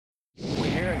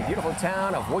the beautiful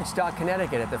town of Woodstock,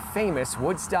 Connecticut at the famous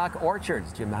Woodstock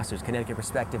Orchards. Jim Masters, Connecticut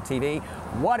Perspective TV.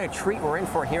 What a treat we're in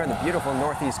for here in the beautiful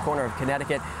northeast corner of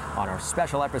Connecticut on our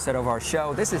special episode of our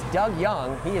show. This is Doug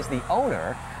Young. He is the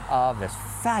owner of this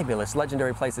fabulous,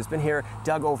 legendary place that's been here,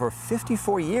 Doug, over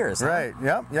 54 years. Huh? Right,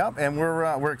 yep. And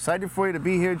we're excited for you to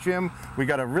be here, Jim. We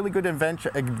got a really good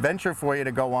adventure for you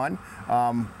to go on.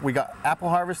 We got apple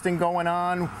harvesting going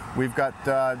on. We've got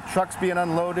trucks being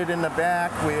unloaded in the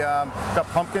back. We got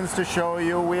pumpkins to show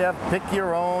you. We have pick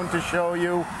your own to show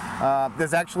you.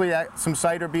 There's actually some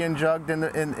cider being jugged in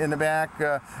the back.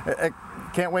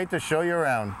 Can't wait to show you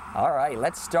around. All right,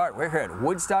 let's start. We're here at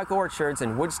Woodstock Orchards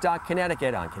in Woodstock,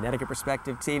 Connecticut on Connecticut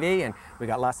Perspective TV, and we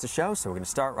got lots to show, so we're going to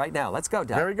start right now. Let's go,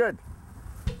 Doug. Very good.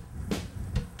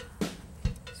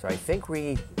 So I think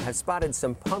we have spotted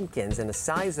some pumpkins and a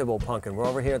sizable pumpkin. We're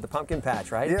over here at the pumpkin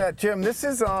patch, right? Yeah, Jim, this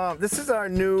is our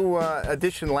new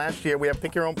addition last year. We have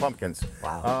pick your own pumpkins.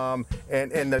 Wow.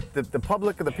 And the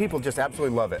public and the people just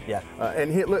absolutely love it. Yeah.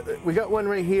 And here, look, we got one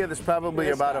right here that's probably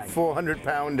about a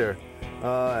 400-pounder.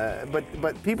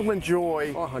 But people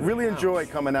really enjoy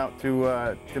coming out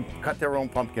to cut their own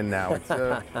pumpkin now. It's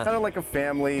kind of like a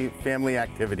family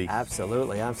activity.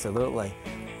 Absolutely, absolutely.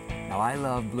 Now, I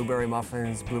love blueberry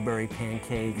muffins, blueberry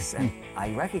pancakes, and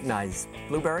I recognize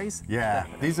blueberries. Yeah,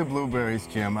 these are blueberries,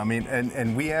 Jim. I mean,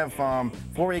 and we have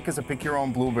 4 acres of pick your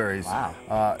own blueberries. Wow.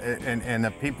 And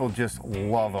the people just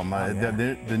love them.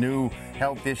 The new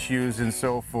health issues and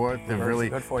so forth have really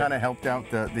kind of helped out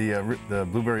the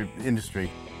blueberry industry.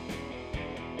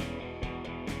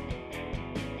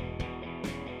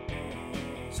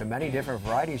 So many different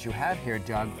varieties you have here,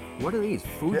 Doug. What are these,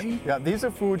 Fuji? Yeah, these are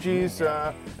Fuji's.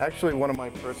 Actually, one of my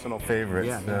personal favorites.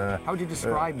 Yeah. How would you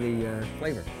describe the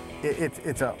flavor?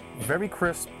 It's a very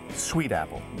crisp, sweet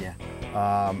apple. Yeah.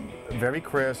 Very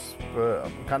crisp,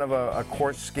 kind of a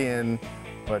coarse skin,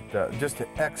 but just an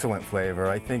excellent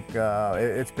flavor. I think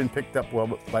it's been picked up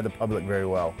well by the public very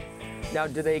well. Now,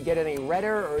 do they get any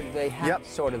redder, or do they have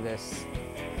sort of this?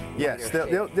 Yes,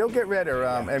 they'll get redder.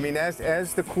 I mean,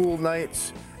 as the cool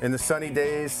nights and the sunny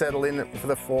days settle in for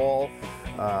the fall,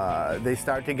 they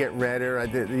start to get redder.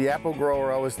 The apple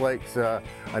grower always likes a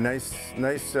nice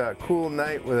cool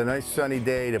night with a nice sunny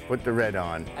day to put the red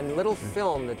on. And the little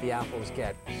film that the apples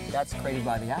get, that's created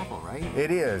by the apple, right?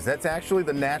 It is. That's actually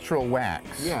the natural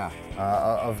wax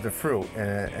of the fruit.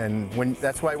 And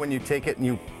that's why when you take it and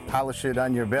you polish it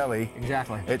on your belly,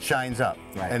 exactly, it shines up.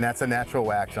 Right. And that's a natural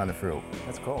wax on the fruit.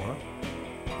 That's cool, huh?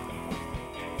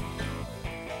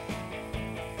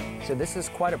 So this is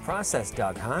quite a process,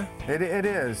 Doug, huh? It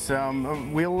is.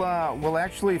 We'll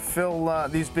actually fill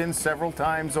these bins several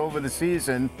times over the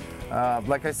season.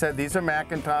 Like I said, these are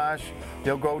McIntosh.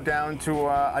 They'll go down to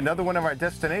another one of our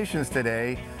destinations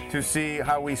today to see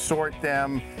how we sort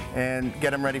them and get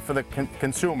them ready for the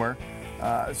consumer.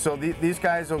 So these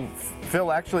guys will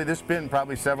fill actually this bin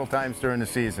probably several times during the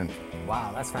season.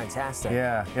 Wow, that's fantastic.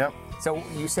 Yeah, yep. So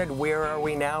you said, where are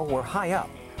we now? We're high up.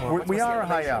 We are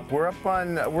high up. We're at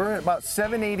about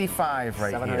 785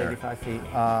 right 785 feet.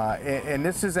 And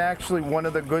this is actually one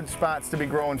of the good spots to be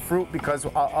growing fruit because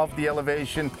of the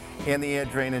elevation and the air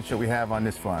drainage that we have on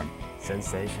this farm.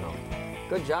 Sensational.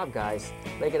 Good job, guys.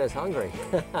 Making us hungry.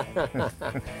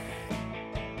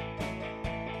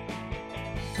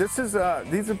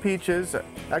 These are peaches.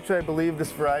 Actually, I believe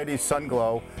this variety is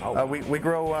Sunglow. Oh. We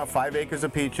grow 5 acres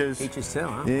of peaches. Peaches too,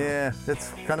 huh? Yeah,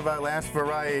 that's kind of our last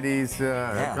varieties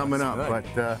coming up. Good.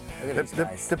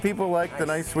 But the people like the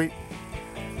nice sweet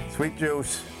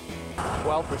juice.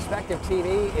 Well, Perspective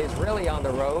TV is really on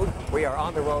the road. We are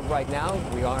on the road right now.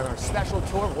 We are on our special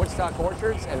tour of Woodstock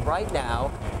Orchards, and right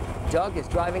now, Doug is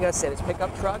driving us in his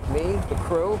pickup truck, me, the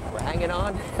crew, we're hanging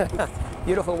on.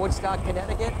 Beautiful Woodstock,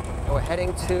 Connecticut, and we're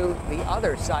heading to the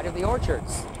other side of the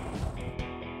orchards.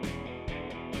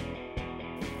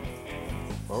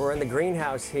 Well, we're in the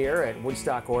greenhouse here at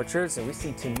Woodstock Orchards, and we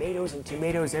see tomatoes and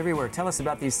tomatoes everywhere. Tell us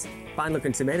about these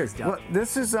fine-looking tomatoes, Doug. Well,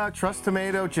 this is Trust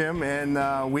Tomato, Jim,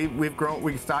 and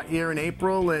we start here in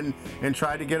April and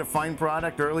try to get a fine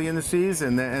product early in the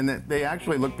season, and they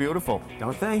actually look beautiful.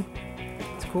 Don't they?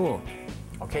 It's cool.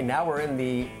 Okay, now we're in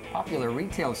the popular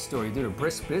retail store. You do a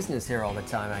brisk business here all the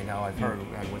time, I know. I've heard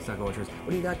at Woodstock Orchards.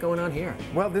 What do you got going on here?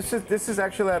 Well, this is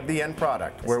actually the end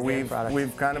product, where we've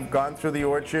kind of gone through the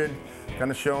orchard,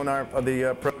 kind of shown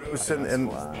the produce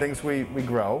and things we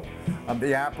grow.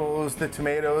 The apples, the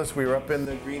tomatoes, we were up in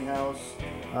the greenhouse,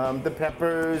 the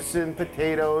peppers and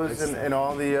potatoes and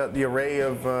all the array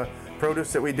of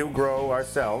produce that we do grow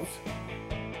ourselves.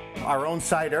 Our own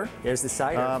cider. There's the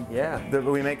cider, that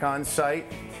we make on site.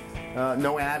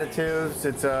 No additives.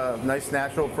 It's a nice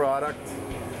natural product.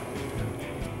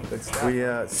 Good stuff. We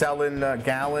sell in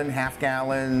gallon,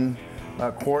 half-gallon,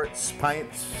 quarts,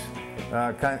 pints.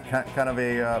 Kind of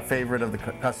a favorite of the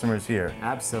customers here.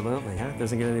 Absolutely, huh?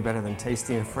 Doesn't get any better than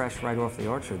tasty and fresh right off the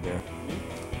orchard there.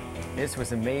 This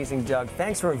was amazing, Doug.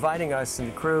 Thanks for inviting us and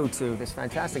the crew to this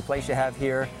fantastic place you have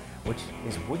here, which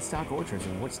is Woodstock Orchards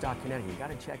in Woodstock, Connecticut. You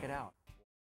got to check it out.